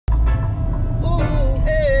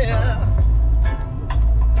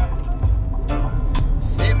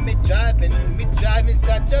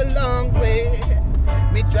such a long way.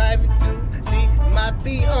 Me driving to see my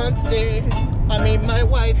fiance. I mean my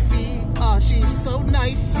wifey. Oh, she's so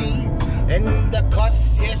nicey. And the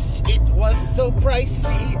cost, yes, it was so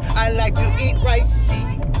pricey. I like to eat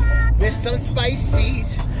ricey with some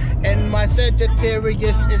spices. And my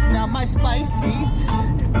Sagittarius is now my Pisces.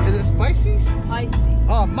 Is it Pisces? Pisces.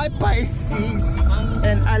 Oh, my Pisces.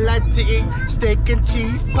 And I like to eat steak and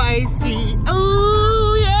cheese Pisces.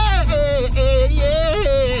 Oh, yeah, yeah,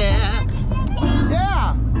 yeah.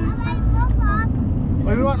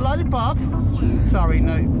 Oh, you want lollipop? Sorry,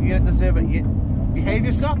 no, you don't deserve it yet. Behave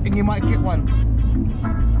yourself and you might get one.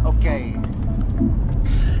 Okay.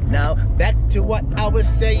 Now back to what I was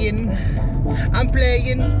saying. I'm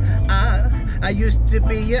playing. I used to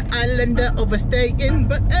be an islander overstaying,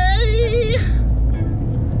 but hey,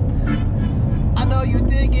 I know you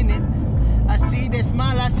digging it. I see that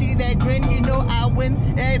smile, I see that grin. You know I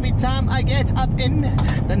win every time I get up in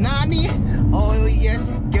the nanny. Oh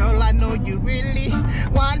yes, girl, I know you really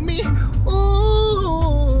want me.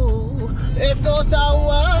 Ooh, it's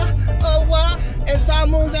Ottawa, and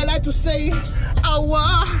Samoans I like to say,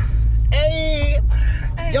 awa, hey,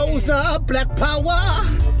 yo's black power.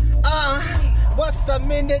 What's the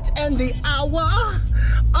minute and the hour?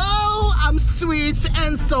 Oh, I'm sweet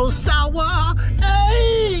and so sour.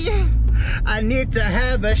 Hey, I need to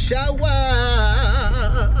have a shower.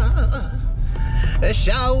 A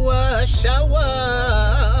shower,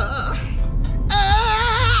 shower.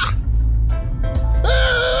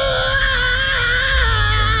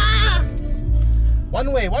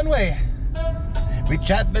 One way, one way. We're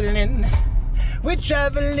traveling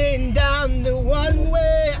down the one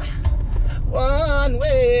way.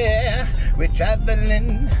 We're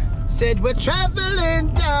traveling, said we're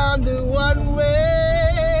traveling down the one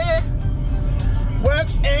way.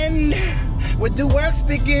 Works end, where do works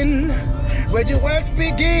begin? Where do works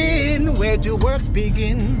begin? Where do works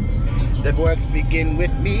begin? The works begin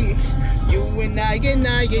with me, you and I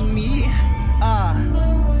and me.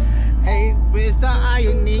 Hey, where's the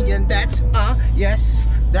irony? And that's yes,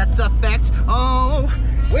 that's a fact. Oh,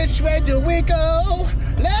 which way do we go?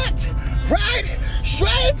 Left, right,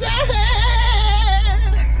 straight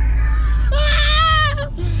ahead.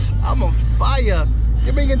 I'm on fire.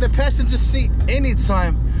 Get me in the passenger seat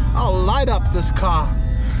anytime. I'll light up this car.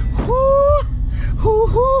 Woo, woo,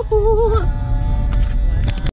 woo, woo.